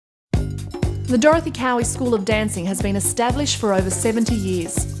The Dorothy Cowie School of Dancing has been established for over 70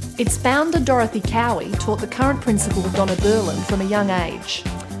 years. Its founder, Dorothy Cowie, taught the current principal, Donna Burland, from a young age.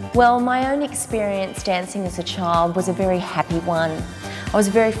 Well, my own experience dancing as a child was a very happy one. I was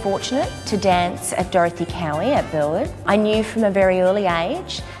very fortunate to dance at Dorothy Cowie at Burwood. I knew from a very early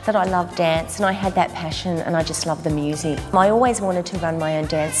age that I loved dance, and I had that passion, and I just loved the music. I always wanted to run my own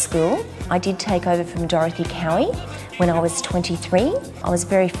dance school. I did take over from Dorothy Cowie when I was 23. I was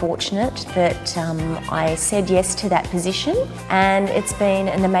very fortunate that I said yes to that position, and it's been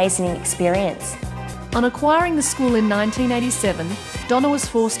an amazing experience. On acquiring the school in 1987, Donna was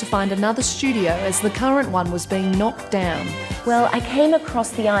forced to find another studio as the current one was being knocked down. Well, I came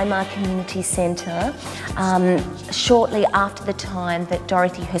across the IMAR Community Centre shortly after the time that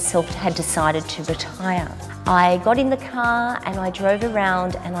Dorothy herself had decided to retire. I got in the car and I drove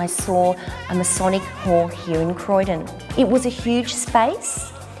around and I saw a Masonic Hall here in Croydon. It was a huge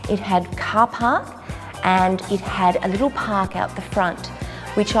space, it had car park and it had a little park out the front,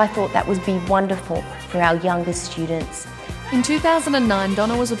 which I thought that would be wonderful for our younger students. In 2009,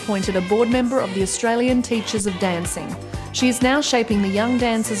 Donna was appointed a board member of the Australian Teachers of Dancing. She is now shaping the young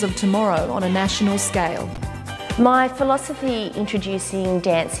dancers of tomorrow on a national scale. My philosophy introducing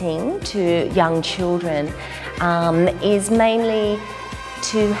dancing to young children is mainly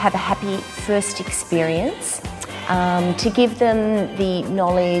to have a happy first experience, to give them the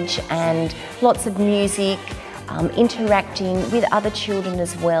knowledge and lots of music, interacting with other children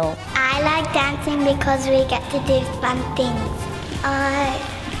as well. I like dancing because we get to do fun things.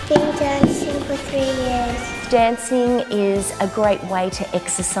 I've been dancing for 3 years. Dancing is a great way to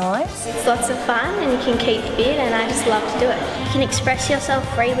exercise. It's lots of fun and you can keep fit, and I just love to do it. You can express yourself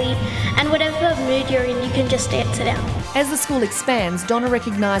freely, and whatever mood you're in, you can just dance it out. As the school expands, Donna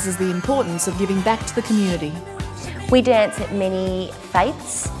recognises the importance of giving back to the community. We dance at many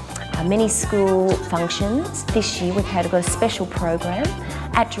faiths, many school functions. This year we've got a special program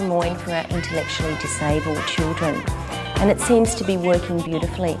at Des Moines for our intellectually disabled children, and it seems to be working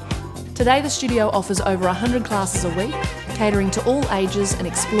beautifully. Today the studio offers over 100 classes a week, catering to all ages and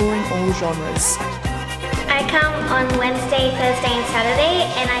exploring all genres. I come on Wednesday, Thursday and Saturday,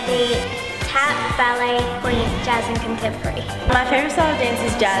 and I do tap, ballet, pointe, jazz and contemporary. My favourite style of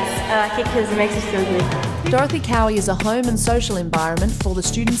dance is jazz. I like it because it makes us feel good. Dorothy Cowie is a home and social environment for the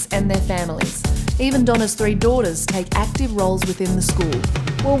students and their families. Even Donna's 3 daughters take active roles within the school.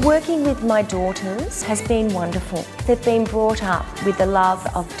 Well, working with my daughters has been wonderful. They've been brought up with the love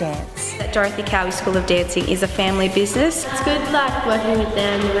of dance. The Dorothy Cowie School of Dancing is a family business. It's good working with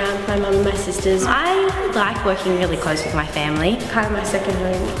them, around my mum and my sisters. I like working really close with my family. Kind of my second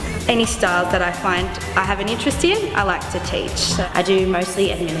home. Any styles that I find I have an interest in, I like to teach. So I do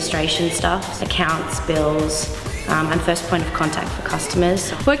mostly administration stuff, accounts, bills, and first point of contact for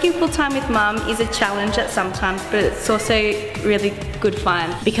customers. Working full-time with mum is a challenge at sometimes, but it's also really good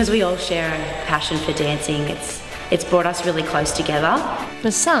fun because we all share a passion for dancing. It's brought us really close together.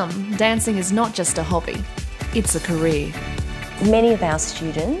 For some, dancing is not just a hobby, it's a career. Many of our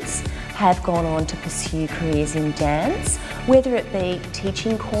students have gone on to pursue careers in dance, whether it be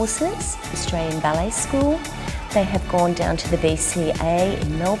teaching courses, Australian Ballet School, they have gone down to the VCA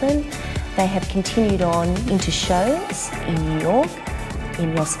in Melbourne, they have continued on into shows in New York,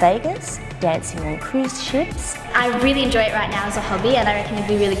 in Las Vegas, dancing on cruise ships. I really enjoy it right now as a hobby, and I reckon it'd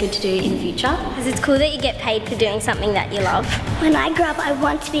be really good to do in the future. Because it's cool that you get paid for doing something that you love. When I grow up, I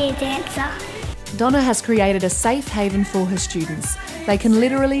want to be a dancer. Donna has created a safe haven for her students. They can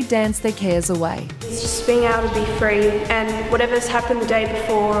literally dance their cares away. It's just being able to be free, and whatever's happened the day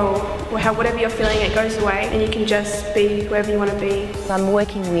before or whatever you're feeling, it goes away and you can just be whoever you want to be. I'm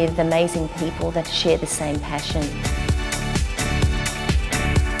working with amazing people that share the same passion.